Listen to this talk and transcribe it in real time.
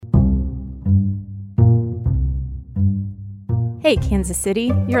Hey, Kansas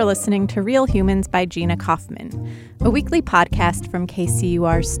City, you're listening to Real Humans by Gina Kaufman, a weekly podcast from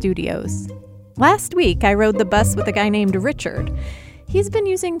KCUR Studios. Last week, I rode the bus with a guy named Richard. He's been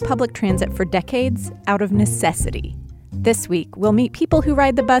using public transit for decades out of necessity. This week, we'll meet people who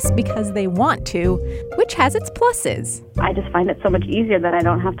ride the bus because they want to, which has its pluses. I just find it so much easier that I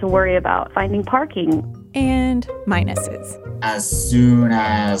don't have to worry about finding parking. And minuses. As soon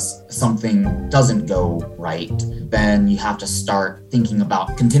as something doesn't go right, then you have to start thinking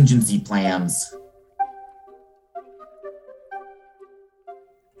about contingency plans.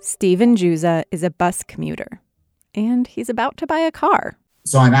 Steven Juza is a bus commuter, and he's about to buy a car.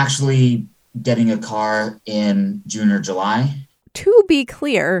 So I'm actually getting a car in June or July. To be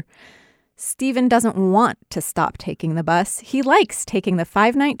clear, Steven doesn't want to stop taking the bus. He likes taking the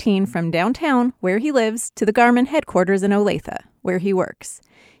 519 from downtown, where he lives, to the Garmin headquarters in Olathe, where he works.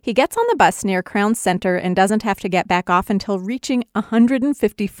 He gets on the bus near Crown Center and doesn't have to get back off until reaching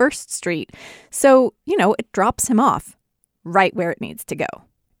 151st Street. So, it drops him off right where it needs to go.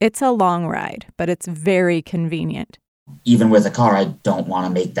 It's a long ride, but it's very convenient. Even with a car, I don't want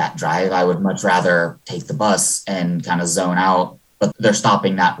to make that drive. I would much rather take the bus and kind of zone out. But they're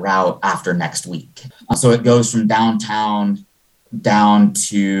stopping that route after next week. So it goes from downtown down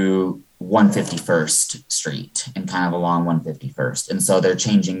to 151st Street and kind of along 151st. And so they're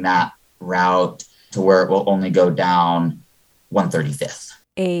changing that route to where it will only go down 135th.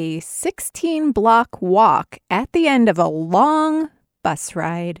 A 16-block walk at the end of a long bus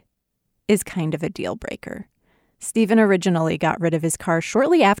ride is kind of a deal breaker. Steven originally got rid of his car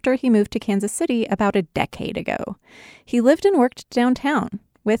shortly after he moved to Kansas City about a decade ago. He lived and worked downtown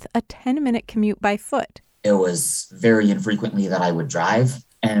with a 10-minute commute by foot. It was very infrequently that I would drive.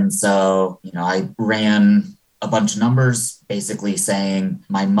 And so, I ran a bunch of numbers basically saying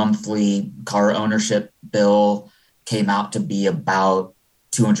my monthly car ownership bill came out to be about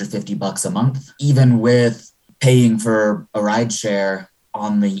 $250 a month. Even with paying for a ride share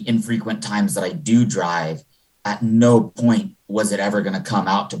on the infrequent times that I do drive, at no point was it ever going to come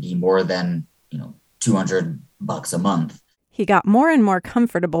out to be more than, $200 a month. He got more and more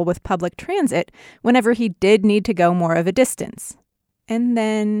comfortable with public transit whenever he did need to go more of a distance. And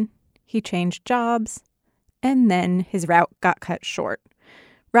then he changed jobs, and then his route got cut short.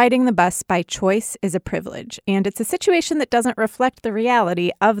 Riding the bus by choice is a privilege, and it's a situation that doesn't reflect the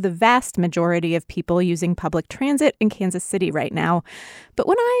reality of the vast majority of people using public transit in Kansas City right now. But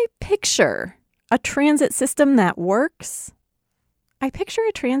when I picture a transit system that works, I picture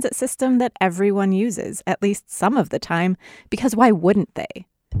a transit system that everyone uses, at least some of the time, because why wouldn't they?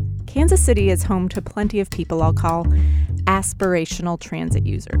 Kansas City is home to plenty of people I'll call aspirational transit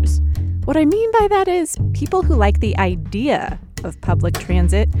users. What I mean by that is people who like the idea of public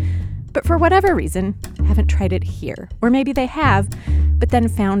transit, but for whatever reason, haven't tried it here. Or maybe they have, but then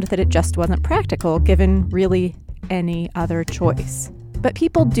found that it just wasn't practical given really any other choice. But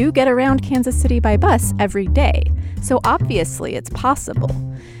people do get around Kansas City by bus every day, so obviously it's possible.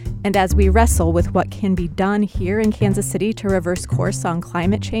 And as we wrestle with what can be done here in Kansas City to reverse course on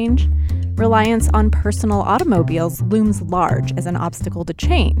climate change, reliance on personal automobiles looms large as an obstacle to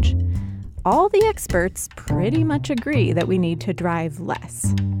change. All the experts pretty much agree that we need to drive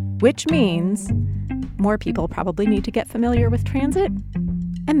less, which means more people probably need to get familiar with transit,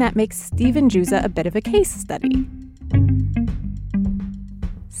 and that makes Steven Juza a bit of a case study.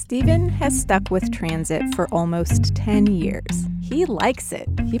 Steven has stuck with transit for almost 10 years. He likes it.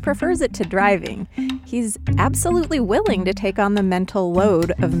 He prefers it to driving. He's absolutely willing to take on the mental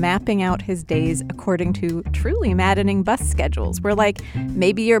load of mapping out his days according to truly maddening bus schedules, where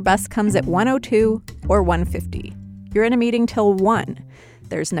maybe your bus comes at 1:02 or 1:50. You're in a meeting till 1.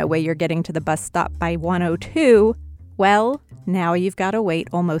 There's no way you're getting to the bus stop by 1:02. Well, now you've got to wait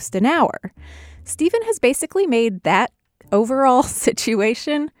almost an hour. Steven has basically made that overall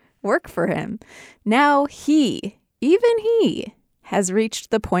situation work for him. Now even he, has reached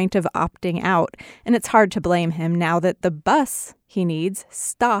the point of opting out, and it's hard to blame him now that the bus he needs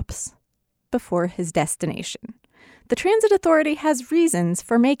stops before his destination. The Transit Authority has reasons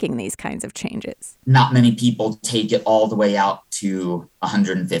for making these kinds of changes. Not many people take it all the way out to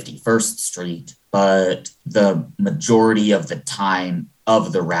 151st Street, but the majority of the time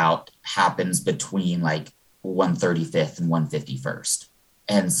of the route happens between 135th and 151st.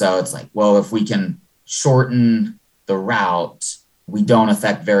 And so it's if we can shorten the route, we don't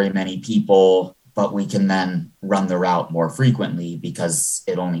affect very many people, but we can then run the route more frequently because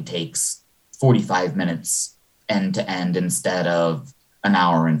it only takes 45 minutes end to end instead of an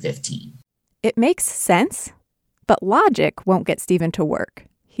hour and 15. It makes sense, but logic won't get Steven to work.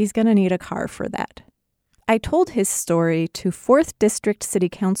 He's going to need a car for that. I told his story to 4th District City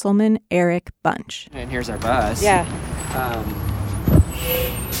Councilman Eric Bunch. And here's our bus. Yeah.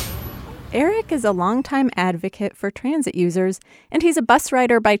 Eric is a longtime advocate for transit users, and he's a bus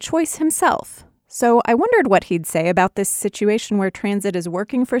rider by choice himself. So I wondered what he'd say about this situation where transit is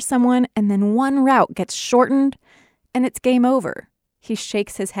working for someone and then one route gets shortened and it's game over. He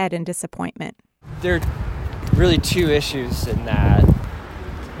shakes his head in disappointment. There are really two issues in that.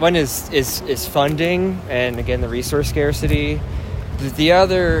 One is funding and, again, the resource scarcity. The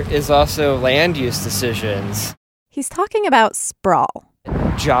other is also land use decisions. He's talking about sprawl.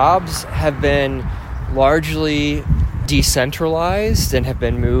 Jobs have been largely decentralized and have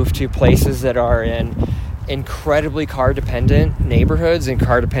been moved to places that are in incredibly car-dependent neighborhoods and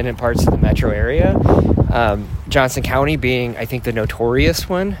car-dependent parts of the metro area. Johnson County being, I think, the notorious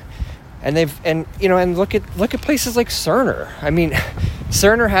one. And look at places like Cerner. I mean,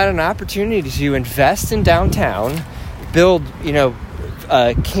 Cerner had an opportunity to invest in downtown, build,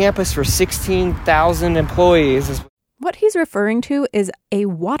 a campus for 16,000 employees. What he's referring to is a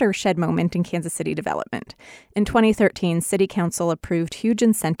watershed moment in Kansas City development. In 2013, City Council approved huge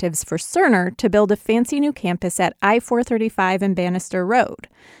incentives for Cerner to build a fancy new campus at I-435 and Bannister Road.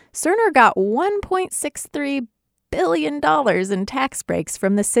 Cerner got $1.63 billion in tax breaks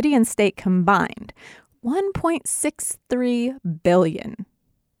from the city and state combined. $1.63 billion.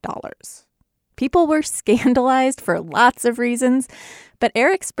 People were scandalized for lots of reasons, but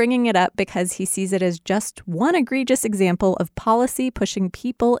Eric's bringing it up because he sees it as just one egregious example of policy pushing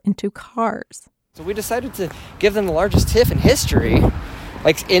people into cars. So we decided to give them the largest TIF in history,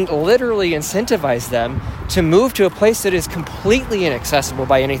 literally incentivize them to move to a place that is completely inaccessible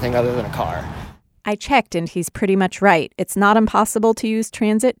by anything other than a car. I checked, and he's pretty much right. It's not impossible to use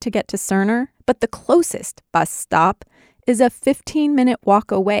transit to get to Cerner, but the closest bus stop is a 15-minute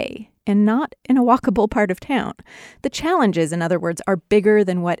walk away, and not in a walkable part of town. The challenges, in other words, are bigger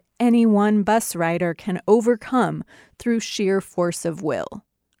than what any one bus rider can overcome through sheer force of will.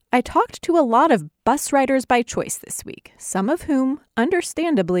 I talked to a lot of bus riders by choice this week, some of whom,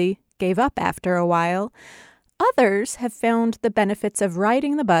 understandably, gave up after a while. Others have found the benefits of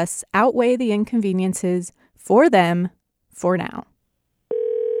riding the bus outweigh the inconveniences for them for now.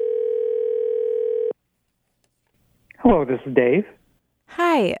 Hello, this is Dave.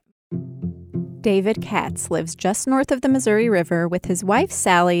 Hi. David Katz lives just north of the Missouri River with his wife,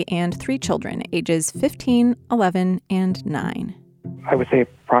 Sally, and 3 children, ages 15, 11, and 9. I would say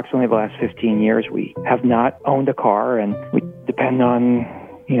approximately the last 15 years, we have not owned a car, and we depend on,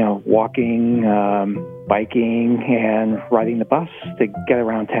 walking, biking, and riding the bus to get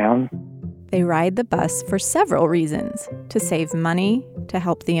around town. They ride the bus for several reasons: to save money, to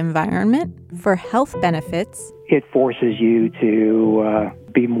help the environment, for health benefits. It forces you to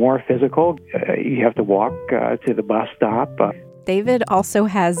be more physical. You have to walk to the bus stop. David also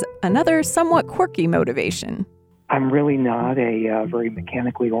has another somewhat quirky motivation. I'm really not a very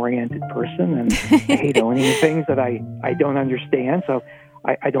mechanically oriented person, and I hate owning things that I don't understand. So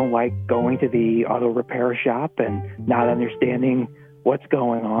I don't like going to the auto repair shop and not understanding what's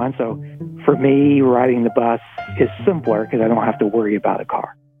going on. So for me, riding the bus is simpler because I don't have to worry about a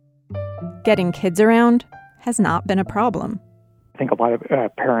car. Getting kids around has not been a problem. I think a lot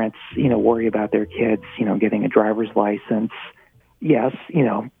of parents, worry about their kids, getting a driver's license. Yes,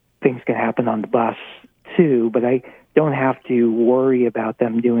 things can happen on the bus too, but I don't have to worry about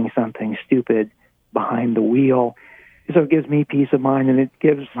them doing something stupid behind the wheel. So it gives me peace of mind, and it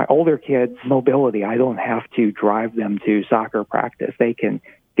gives my older kids mobility. I don't have to drive them to soccer practice. They can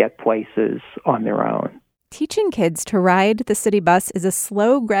get places on their own. Teaching kids to ride the city bus is a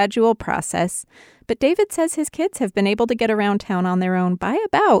slow, gradual process, but David says his kids have been able to get around town on their own by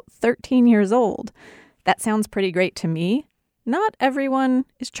about 13 years old. That sounds pretty great to me. Not everyone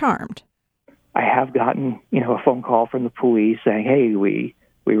is charmed. I have gotten, a phone call from the police saying, hey, we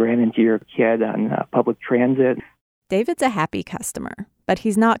ran into your kid on public transit. David's a happy customer, but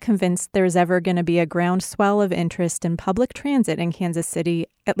he's not convinced there's ever going to be a groundswell of interest in public transit in Kansas City,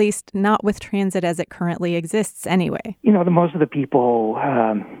 at least not with transit as it currently exists anyway. Most of the people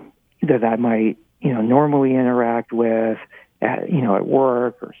that I might, normally interact with, at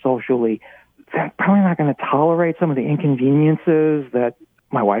work or socially, they're probably not going to tolerate some of the inconveniences that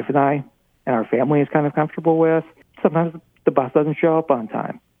my wife and I and our family is kind of comfortable with. Sometimes the bus doesn't show up on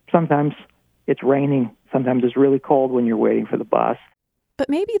time. Sometimes it's raining. Sometimes it's really cold when you're waiting for the bus. But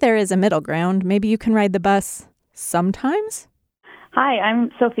maybe there is a middle ground. Maybe you can ride the bus sometimes? Hi,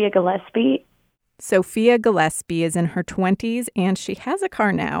 I'm Sophia Gillespie. Sophia Gillespie is in her 20s, and she has a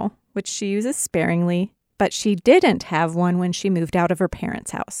car now, which she uses sparingly, but she didn't have one when she moved out of her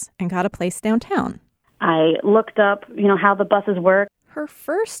parents' house and got a place downtown. I looked up, how the buses work. Her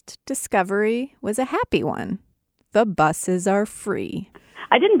first discovery was a happy one. The buses are free.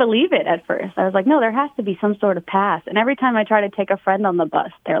 I didn't believe it at first. I was like, no, there has to be some sort of pass. And every time I try to take a friend on the bus,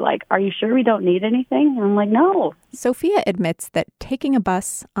 they're like, are you sure we don't need anything? And I'm like, no. Sophia admits that taking a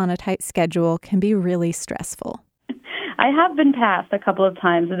bus on a tight schedule can be really stressful. I have been passed a couple of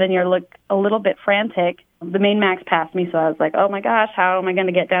times, and then you're a little bit frantic. The main Max passed me, so I was like, oh my gosh, how am I going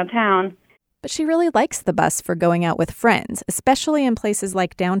to get downtown? But she really likes the bus for going out with friends, especially in places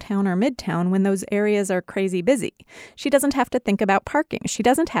like downtown or midtown when those areas are crazy busy. She doesn't have to think about parking. She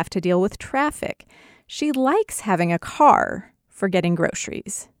doesn't have to deal with traffic. She likes having a car for getting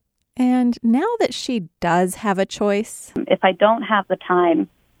groceries. And now that she does have a choice... If I don't have the time,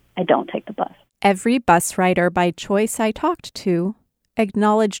 I don't take the bus. Every bus rider by choice I talked to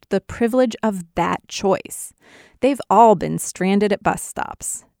acknowledged the privilege of that choice. They've all been stranded at bus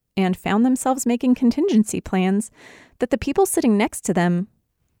stops and found themselves making contingency plans that the people sitting next to them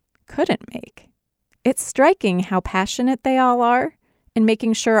couldn't make. It's striking how passionate they all are in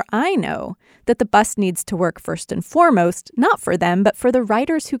making sure I know that the bus needs to work first and foremost, not for them, but for the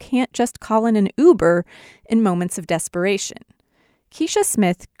riders who can't just call in an Uber in moments of desperation. Keisha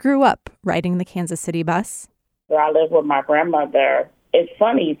Smith grew up riding the Kansas City bus. I lived with my grandmother. It's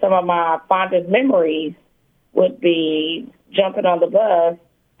funny, some of my fondest memories would be jumping on the bus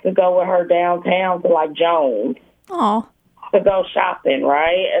to go with her downtown to, like, Jones. Aw. To go shopping,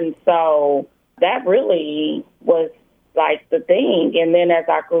 right? And so that really was, like, the thing. And then as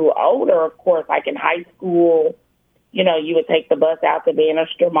I grew older, of course, like in high school, you would take the bus out to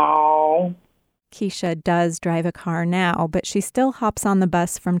Bannister Mall. Keisha does drive a car now, but she still hops on the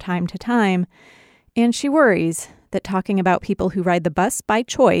bus from time to time. And she worries that talking about people who ride the bus by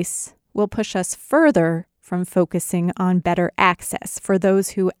choice will push us further from focusing on better access for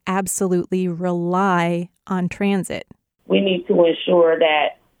those who absolutely rely on transit. We need to ensure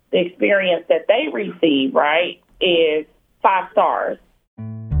that the experience that they receive, right, is 5 stars.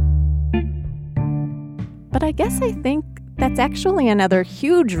 But I guess I think that's actually another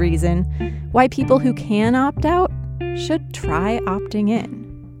huge reason why people who can opt out should try opting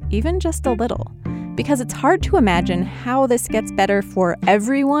in, even just a little, because it's hard to imagine how this gets better for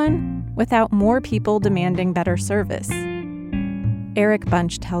everyone without more people demanding better service. Eric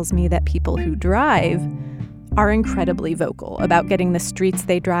Bunch tells me that people who drive are incredibly vocal about getting the streets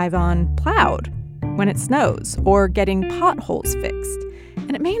they drive on plowed when it snows or getting potholes fixed.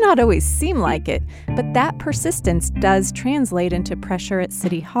 And it may not always seem like it, but that persistence does translate into pressure at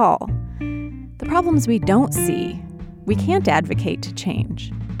City Hall. The problems we don't see, we can't advocate to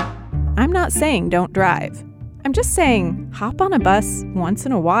change. I'm not saying don't drive. I'm just saying hop on a bus once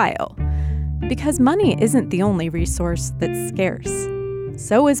in a while. Because money isn't the only resource that's scarce.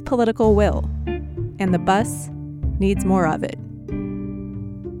 So is political will. And the bus needs more of it.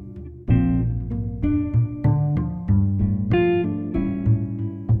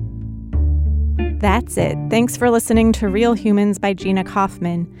 That's it. Thanks for listening to Real Humans by Gina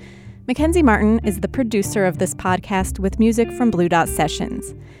Kaufman. Mackenzie Martin is the producer of this podcast with music from Blue Dot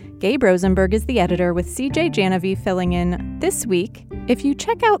Sessions. Gabe Rosenberg is the editor with CJ Janovi filling in this week. If you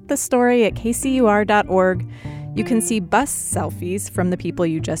check out the story at kcur.org, you can see bus selfies from the people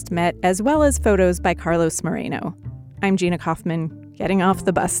you just met, as well as photos by Carlos Moreno. I'm Gina Kaufman, getting off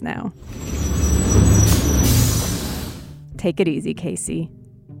the bus now. Take it easy, Casey.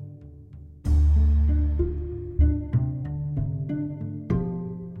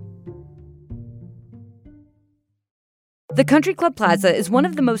 The Country Club Plaza is one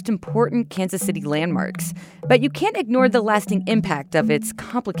of the most important Kansas City landmarks, but you can't ignore the lasting impact of its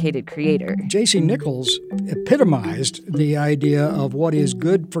complicated creator. J.C. Nichols epitomized the idea of what is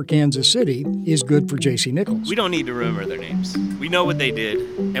good for Kansas City is good for J.C. Nichols. We don't need to remember their names. We know what they did,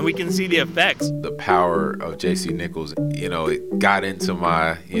 and we can see the effects. The power of J.C. Nichols, it got into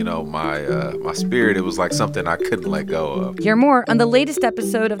my spirit. It was like something I couldn't let go of. Hear more on the latest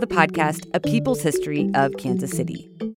episode of the podcast, A People's History of Kansas City.